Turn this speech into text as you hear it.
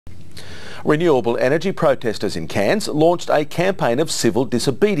Renewable energy protesters in Cairns launched a campaign of civil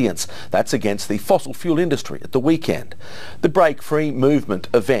disobedience. That's against the fossil fuel industry at the weekend. The Break Free Movement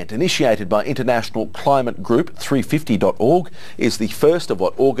event, initiated by international climate group 350.org, is the first of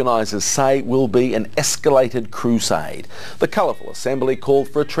what organisers say will be an escalated crusade. The colourful assembly called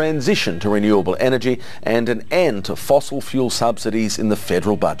for a transition to renewable energy and an end to fossil fuel subsidies in the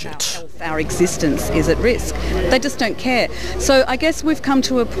federal budget. Our existence is at risk. They just don't care. So I guess we've come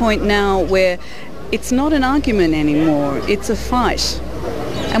to a point now where it's not an argument anymore, it's a fight,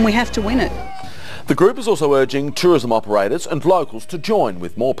 and we have to win it. The group is also urging tourism operators and locals to join,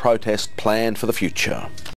 with more protests planned for the future.